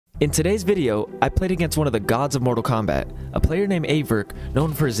In today's video, I played against one of the gods of Mortal Kombat, a player named Averk,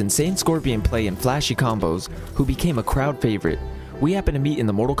 known for his insane scorpion play and flashy combos, who became a crowd favorite. We happened to meet in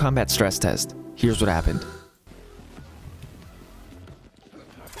the Mortal Kombat stress test. Here's what happened.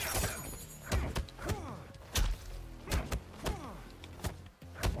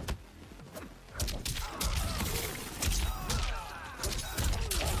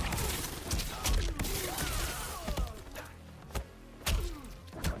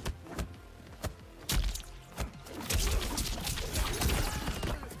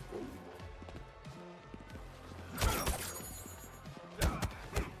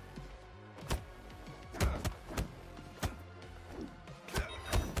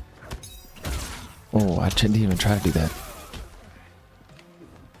 Oh, I didn't even try to do that.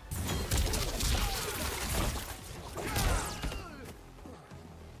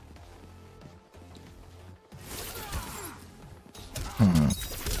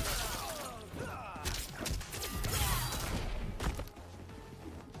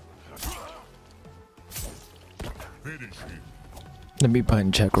 Let me buy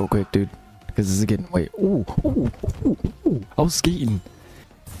and check real quick, dude. Because this is getting way. Ooh, ooh, ooh, ooh. I was skating.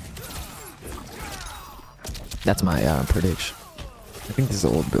 That's my prediction. I think this is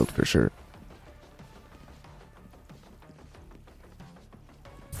an old build for sure.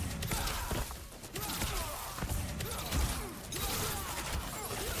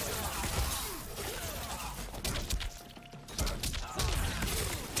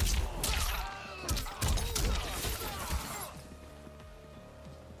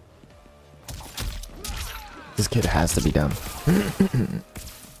 This kid has to be dumb.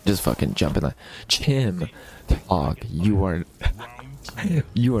 Just fucking jumping like Chim. Dog, you are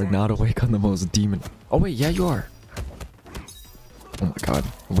not awake on the most demon. Oh wait, yeah you are. Oh my god,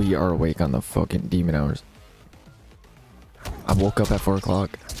 we are awake on the fucking demon hours. I woke up at 4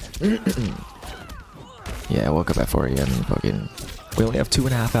 o'clock. Yeah, I woke up at 4 a.m. and fucking. We only have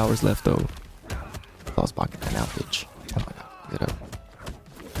 2.5 hours left though. I was blocking that out, bitch. Oh my god, get up.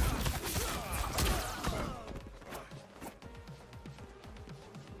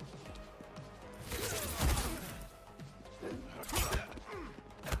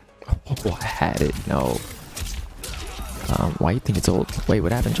 Oh, I had it. No. Why you think it's old? Wait,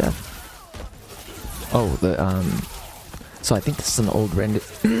 what happened, Jeff? Oh, so I think this is an old I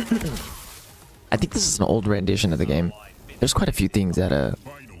think this is an old rendition of the game. There's quite a few things that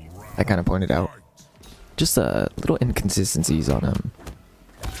I kind of pointed out. Just little inconsistencies on a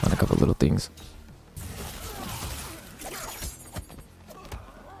couple little things.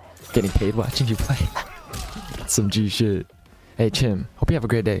 Getting paid watching you play. Some G shit. Hey Chim, hope you have a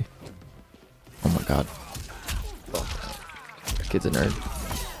great day. Oh my god. The kid's a nerd.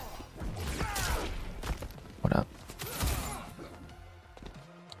 What up?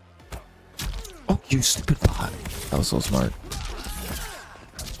 Oh, you stupid bot. That was so smart.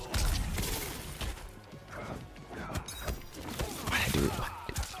 Why'd I do it?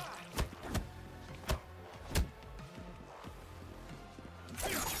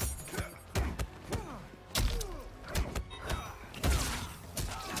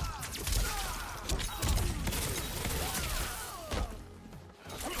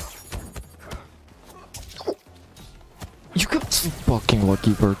 You got some fucking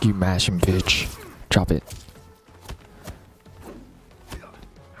lucky work, you mashing bitch. Drop it.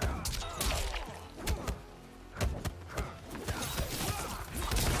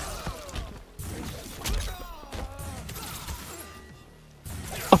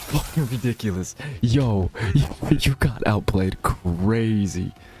 Oh, fucking ridiculous. Yo, you got outplayed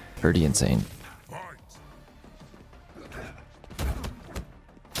crazy. Pretty insane.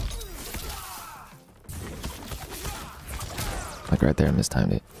 Like right there, I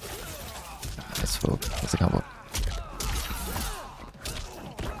mistimed it. That's full. That's a combo.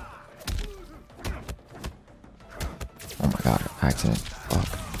 Oh my god, accident. Fuck.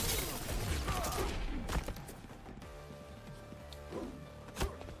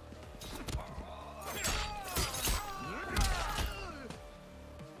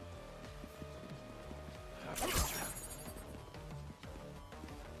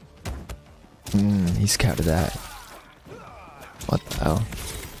 He scouted that. What the hell?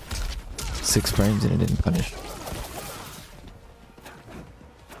 6 frames and it didn't punish.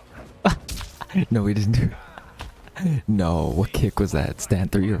 No, he didn't do it. No, what kick was that?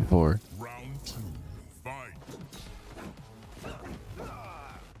 Stand 3 or 4?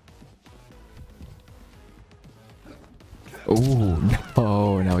 Oh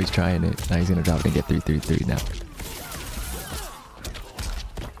no, now he's trying it. Now he's gonna drop it and get 3-3-3 now.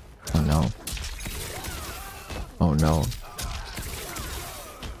 Oh no. Oh no.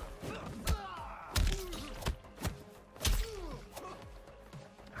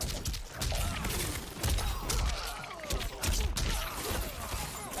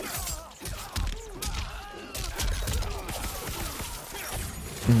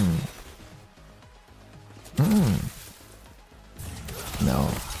 No.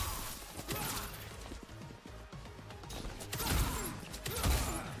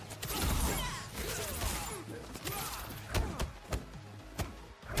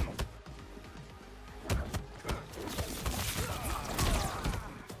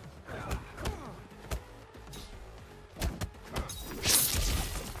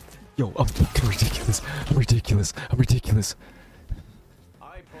 Yo, I'm fucking ridiculous. I'm ridiculous. I'm ridiculous.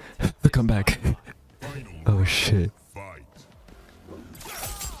 The comeback. Oh shit.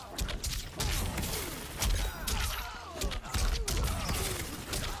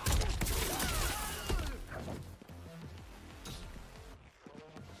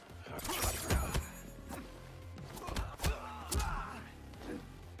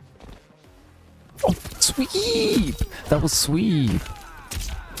 Oh, sweep! That was sweep.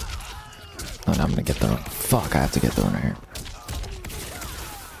 Oh, no, I'm gonna get thrown. Fuck, I have to get thrown right here.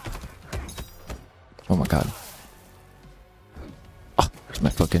 Oh my god. Oh, my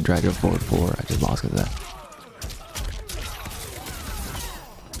fucking dragon forward 4. I just lost because of that.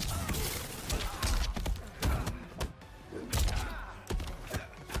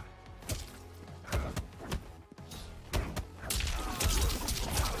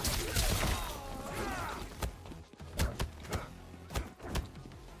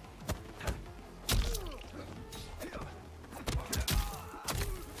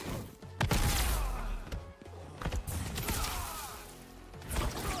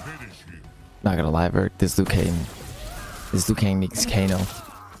 Not gonna lie, Vert. This Liu Kang needs Kano.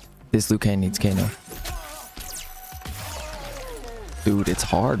 This Liu Kang needs Kano. Dude, it's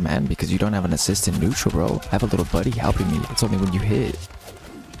hard, man, because you don't have an assistant neutral, bro. I have a little buddy helping me. It's only when you hit.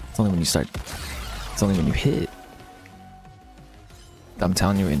 It's only when you start. It's only when you hit. I'm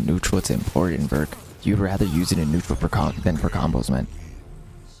telling you, in neutral, it's important, Vert. You'd rather use it in neutral than for combos, man.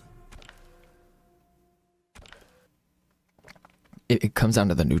 It comes down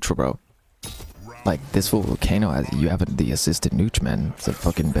to the neutral, bro. Like, this full volcano, has you have the assisted nooch, man. It's a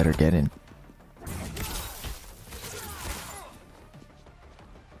fucking better get in.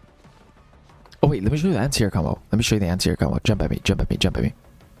 Oh wait, let me show you the anti-air combo. Let me show you the anti-air combo. Jump at me, jump at me, jump at me.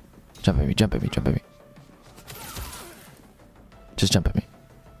 Jump at me, jump at me, jump at me. Just jump at me.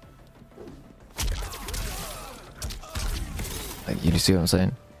 Like, you see what I'm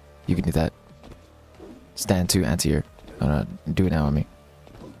saying? You can do that. Stand 2 anti-air. No, do it now on me.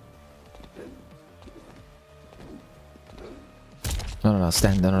 No,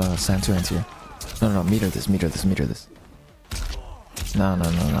 stand 2 anti-air. No, meter this.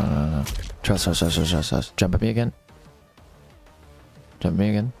 No. Trust. Jump at me again.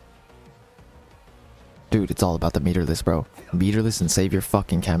 Dude, it's all about the meterless, bro. Meterless and save your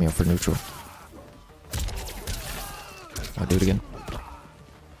fucking cameo for neutral. I'll do it again.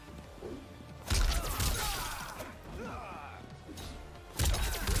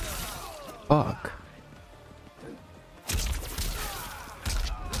 Fuck.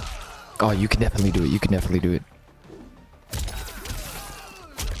 Oh, you can definitely do it.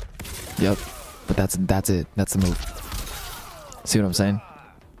 Yep. But that's it. That's the move. See what I'm saying?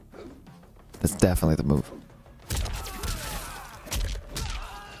 That's definitely the move.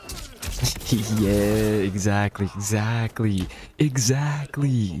 Yeah, exactly.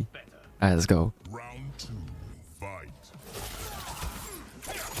 Alright, let's go. Round 2, fight.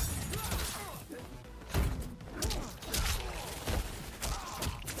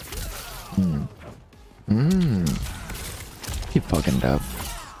 You fucking dub.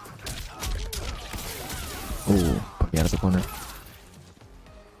 Oh, put me out of the corner.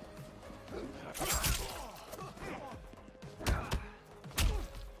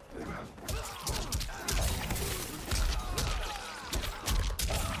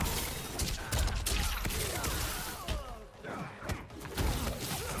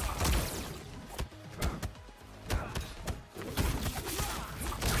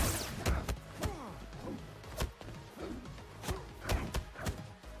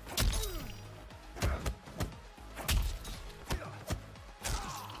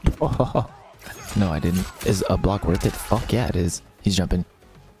 Oh, no, I didn't. Is a block worth it? Fuck yeah, it is. He's jumping.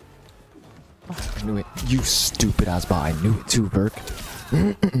 I knew it. You stupid ass bot. I knew it too, Burke.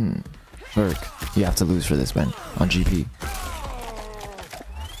 Burke, you have to lose for this, man. On GP.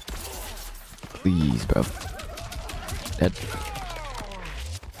 Please, bro. Dead.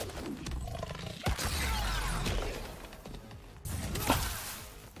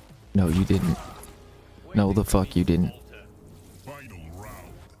 No, you didn't. No, the fuck you didn't. Final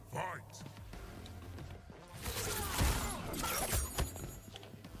round, fight.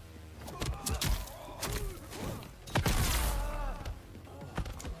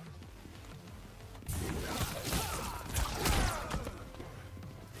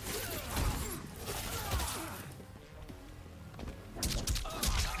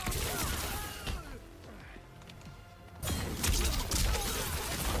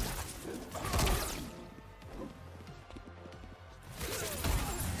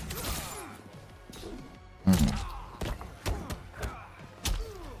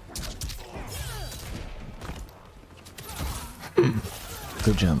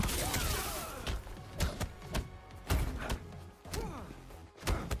 Good jump.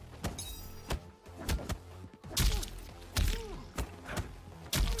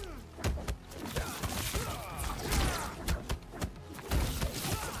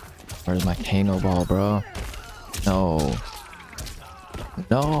 Where's my Kano ball, bro? No.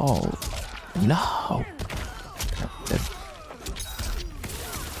 No. No.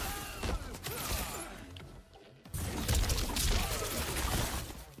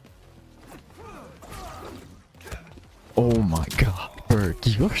 Oh my god, Berg,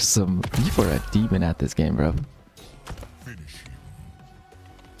 you are a demon at this game, bro. Finish him.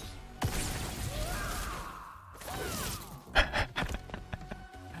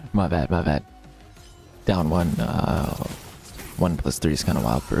 My bad. Down one, 1 plus 3 is kind of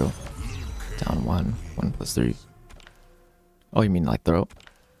wild, bro. Down 1 plus 3. Oh, you mean like throw?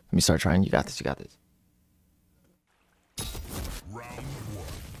 Let me start trying. You got this. Round 1.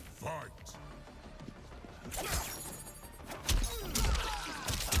 Fight.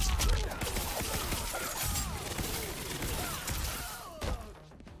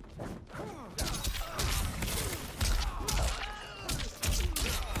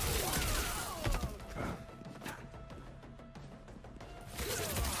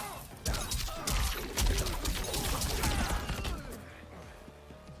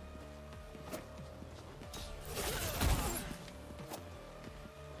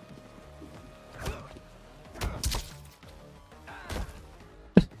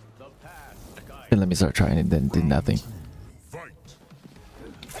 And let me start trying and then did nothing. Fight.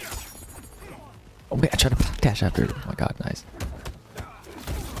 Oh wait, I tried to dash after it. Oh my god, nice.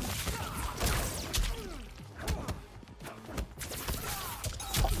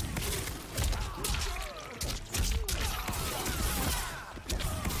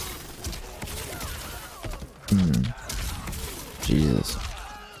 Jesus.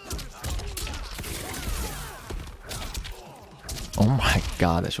 Oh my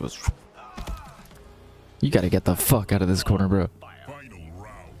god, that shit was... You gotta get the fuck out of this corner, bro. Final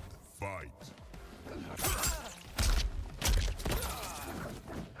round. Fight.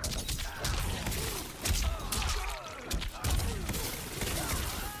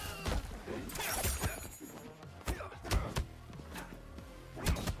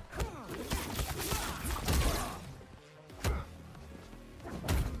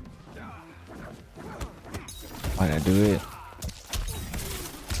 Why did I do it?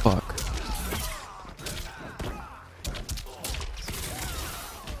 Fuck.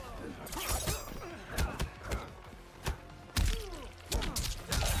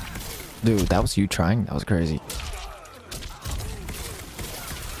 Dude, that was you trying? That was crazy.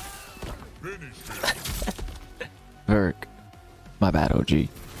 Verk. My bad, OG.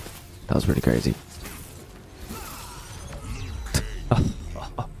 That was pretty crazy.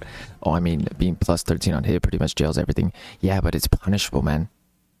 Oh, I mean, being plus 13 on hit pretty much jails everything. Yeah, but it's punishable, man.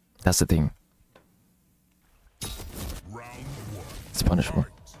 That's the thing. It's punishable.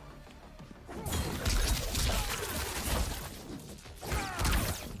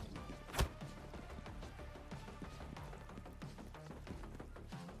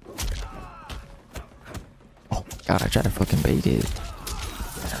 Oh god, I tried to fucking bait it.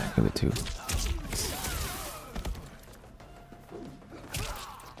 I do it too.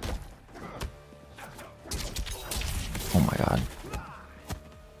 Oh my god.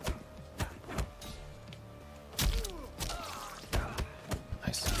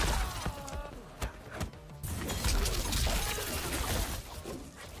 Nice.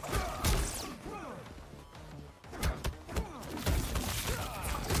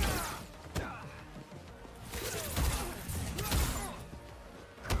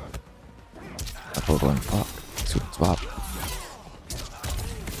 I pulled one. Fuck. Swap.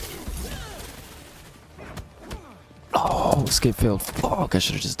 Oh, escape failed. Fuck, I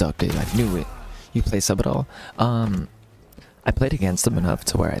should have just ducked it. I knew it. You play sub at all? I played against him enough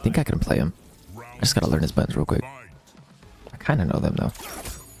to where I think I can play him. I just gotta learn his buttons real quick. I kinda know them though.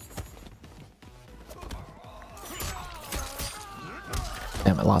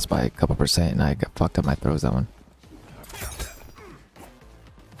 Damn, I lost by a couple percent and I got fucked up my throws that one.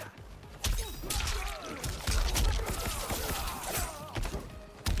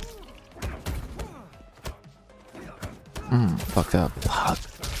 Fucked up. Fuck.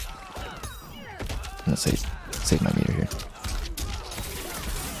 I'm gonna save my meter here.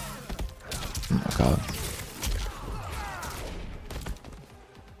 Oh my god.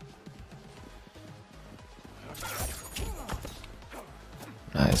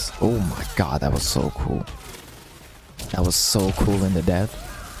 Nice. Oh my god, that was so cool. That was so cool in the death.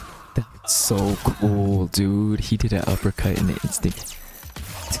 That was so cool, dude. He did an uppercut in the instant.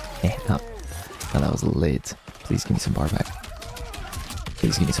 Damn. Oh, that was lit. Please give me some bar back.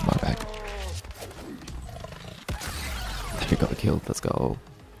 Please give me some bar back. There we go, killed. Let's go.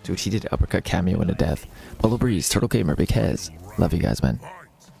 Dude, he did uppercut cameo into death. Polo Breeze, Turtle Gamer, Big Hez. Love you guys, man.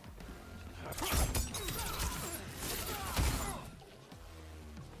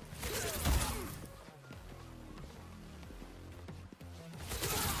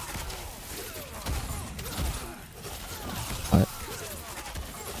 What?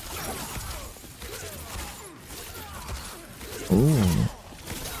 Ooh.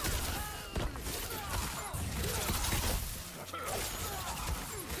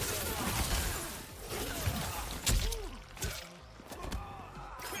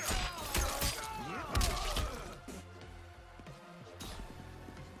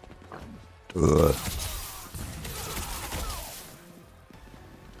 Ugh.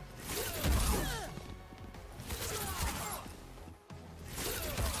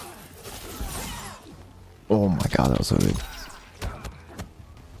 Oh my god, that was so good.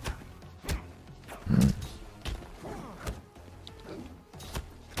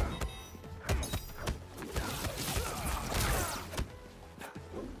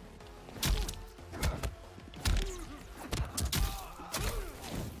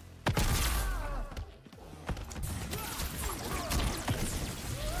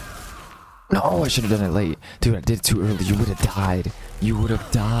 No, I should have done it late. Dude, I did it too early. You would have died. You would have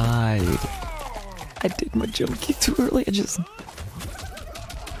died. I did my jump kick too early. I just...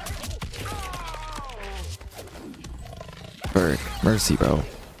 Berg, mercy, bro.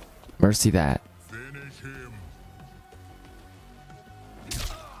 Mercy that. Finish him.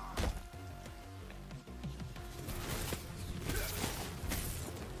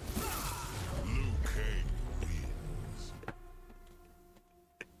 Liu Kang wins.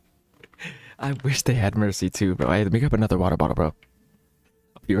 I wish they had mercy too, bro. Hey, let me grab another water bottle, bro.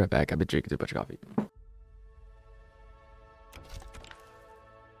 I'll be right back. I've been drinking too much coffee.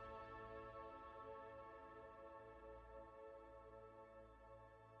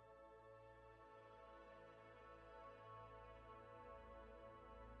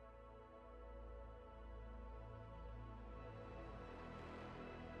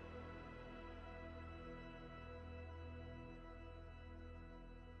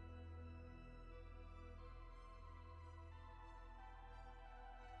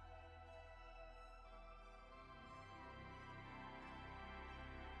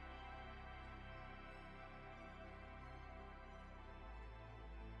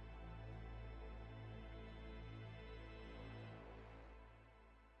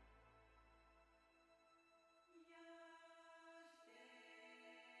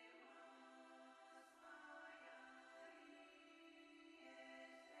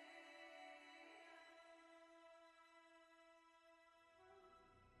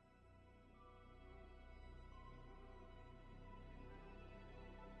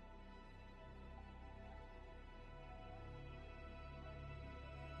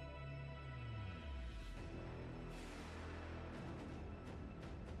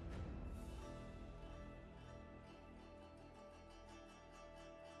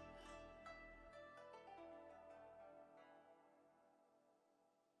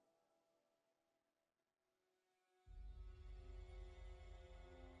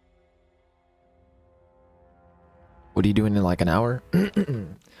 What are you doing in like an hour? Well,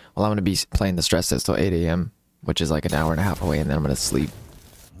 I'm going to be playing the stress test till 8 a.m., which is like an hour and a half away, and then I'm going to sleep.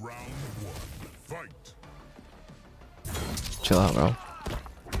 Round one. Fight. Chill out, bro.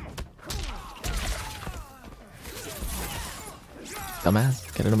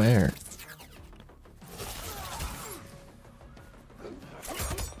 Dumbass, get out of my hair.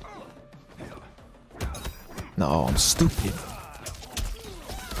 No, I'm stupid.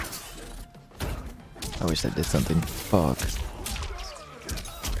 I wish I did something. Fuck.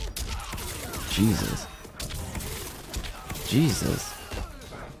 Jesus. Jesus.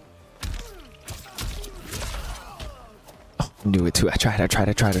 Oh, I knew it too. I tried.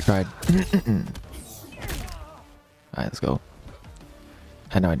 Alright, let's go.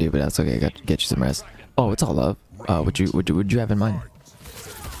 I had no idea, but that's okay. I got to get you some rest. Oh, it's all love. Would you have in mind?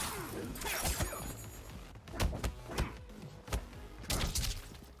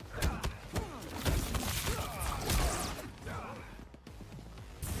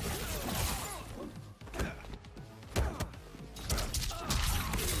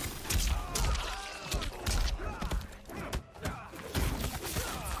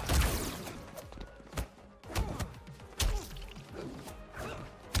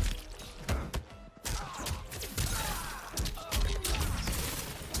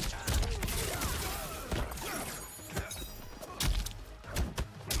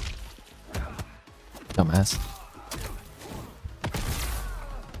 Dumbass.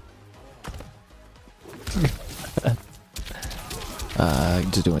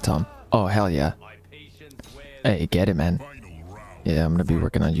 Just doing Tom. Oh, hell yeah. Hey, get it, man. Yeah, I'm gonna be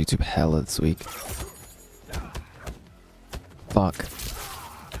working on YouTube hella this week. Fuck.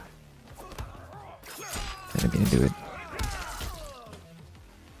 I didn't mean to do it.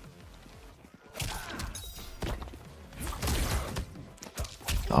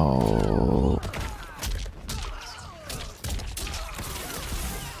 Oh.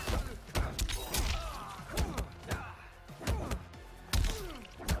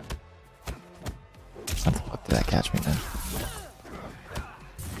 How the fuck did that catch me, man?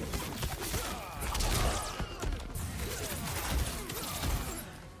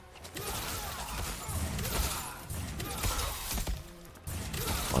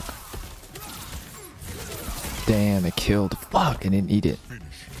 Fuck. Damn, it killed. Fuck, I didn't eat it.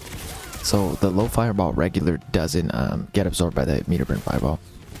 So the low fireball regular doesn't get absorbed by the meter burn fireball.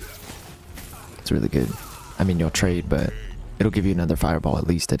 It's really good. I mean, you'll trade, but it'll give you another fireball at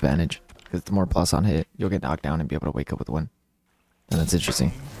least advantage. Because the more plus on hit, you'll get knocked down and be able to wake up with one. And that's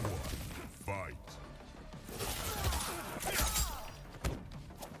interesting.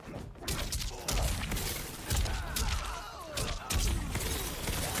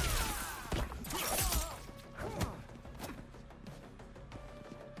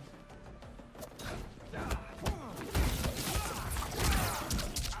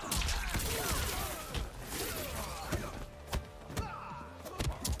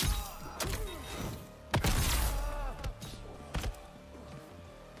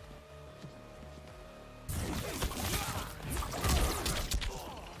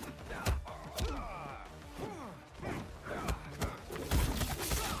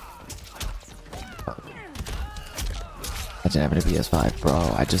 Imagine having a PS5,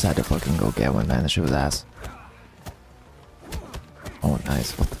 bro. I just had to fucking go get one, man. That shit was ass. Oh,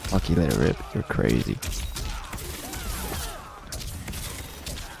 nice. What the fuck? You let it rip? You're crazy.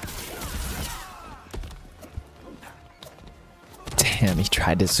 Damn, he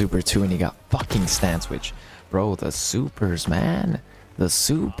tried to super too and he got fucking stand switch. Bro, the supers, man. The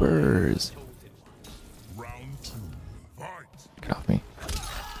supers. Get off me.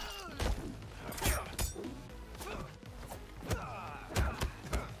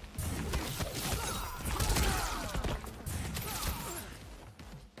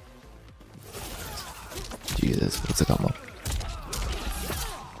 Jesus, what's a combo?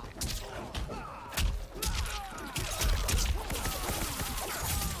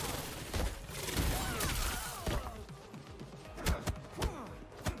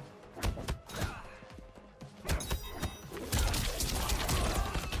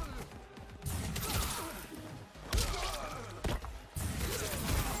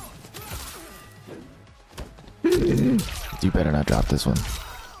 You better not drop this one.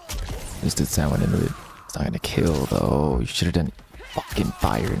 Just did sound into it. It's not gonna kill though. You should have done fucking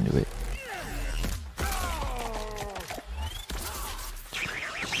fire into it.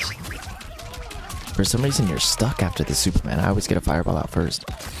 For some reason you're stuck after the Superman. I always get a fireball out first.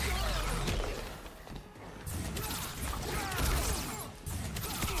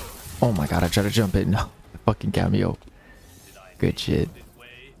 Oh my god, I tried to jump in. No, fucking cameo. Good shit.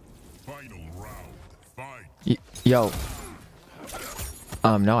 Yo.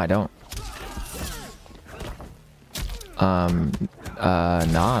 No, I don't.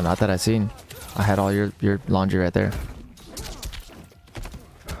 Nah, not that I've seen. I had all your laundry right there.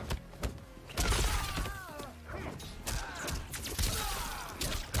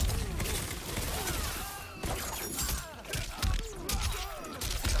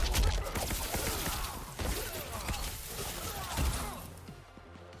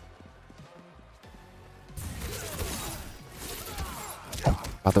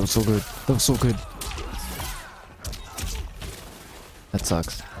 Oh, that was so good. That was so good. That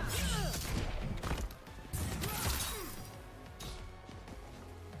sucks.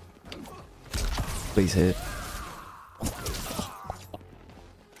 Please hit.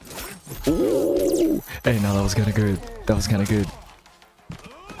 Ooh. Hey, no, that was kind of good. That was kind of good.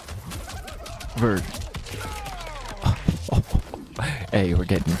 Bird. Hey, we're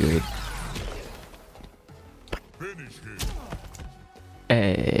getting good.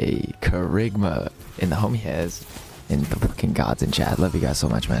 Hey, charisma. And the homie has. And the fucking gods in chat. Love you guys so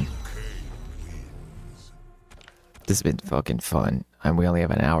much, man. This has been fucking fun. And we only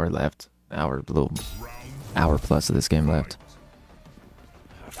have an hour left. Little hour plus of this game left.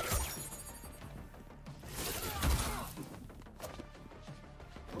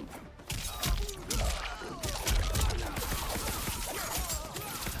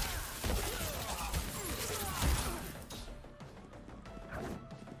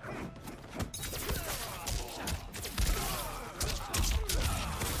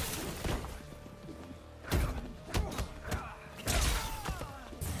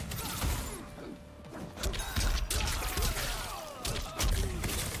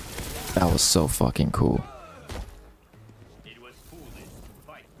 That was so fucking cool. It was foolish to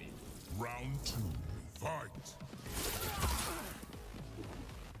fight me. Round 2, fight.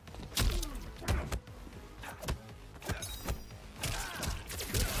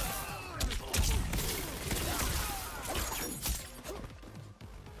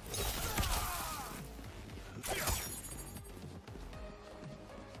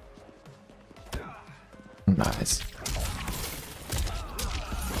 Nice.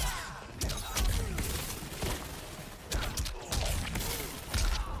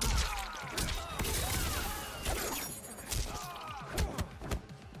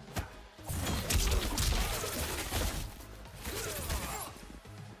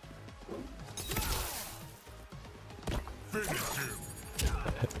 Finish him.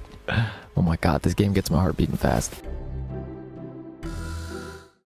 Oh my god, this game gets my heart beating fast.